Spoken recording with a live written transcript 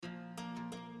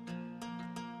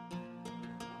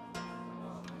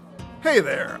Hey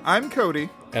there, I'm Cody,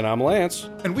 And I'm Lance.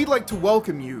 and we'd like to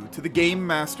welcome you to the Game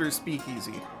Master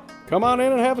Speakeasy. Come on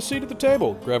in and have a seat at the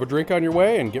table. Grab a drink on your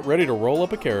way and get ready to roll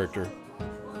up a character.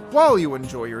 While you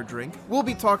enjoy your drink, we'll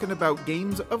be talking about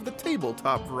games of the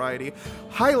tabletop variety,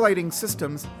 highlighting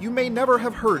systems you may never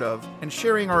have heard of, and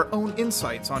sharing our own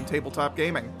insights on tabletop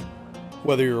gaming.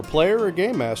 Whether you're a player or a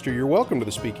game master, you're welcome to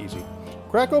the Speakeasy.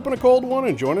 Crack open a cold one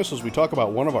and join us as we talk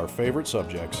about one of our favorite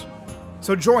subjects.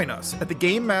 So join us at the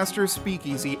Game Master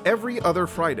Speakeasy every other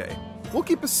Friday. We'll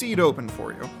keep a seat open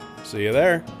for you. See you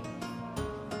there.